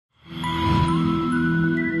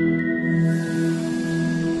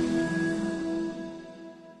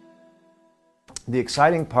The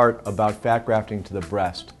exciting part about fat grafting to the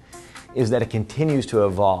breast is that it continues to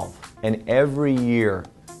evolve, and every year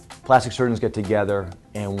plastic surgeons get together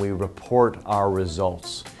and we report our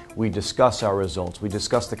results. We discuss our results. We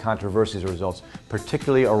discuss the controversies of results,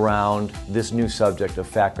 particularly around this new subject of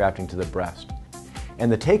fat grafting to the breast.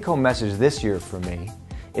 And the take-home message this year for me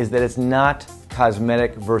is that it's not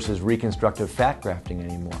cosmetic versus reconstructive fat grafting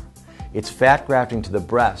anymore. It's fat grafting to the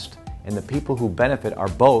breast, and the people who benefit are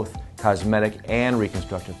both cosmetic and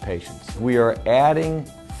reconstructive patients. We are adding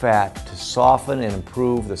fat to soften and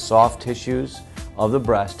improve the soft tissues of the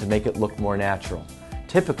breast to make it look more natural,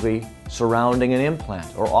 typically surrounding an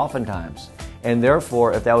implant, or oftentimes. And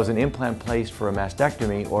therefore, if that was an implant placed for a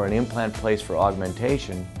mastectomy or an implant placed for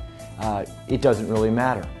augmentation, it doesn't really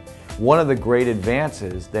matter. One of the great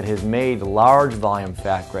advances that has made large volume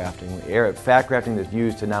fat grafting that's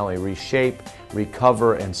used to not only reshape,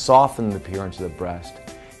 recover, and soften the appearance of the breast,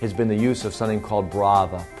 has been the use of something called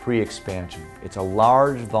Brava, pre-expansion. It's a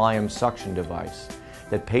large volume suction device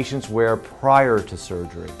that patients wear prior to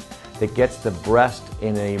surgery that gets the breast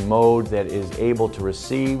in a mode that is able to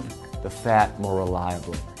receive the fat more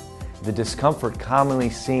reliably. The discomfort commonly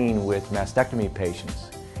seen with mastectomy patients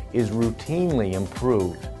is routinely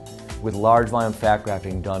improved with large volume fat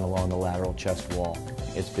grafting done along the lateral chest wall.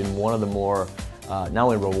 It's been one of the more not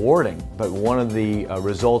only rewarding, but one of the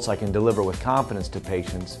results I can deliver with confidence to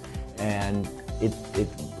patients, and it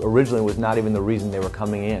originally was not even the reason they were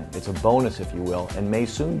coming in. It's a bonus, if you will, and may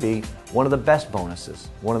soon be one of the best bonuses,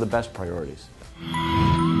 one of the best priorities.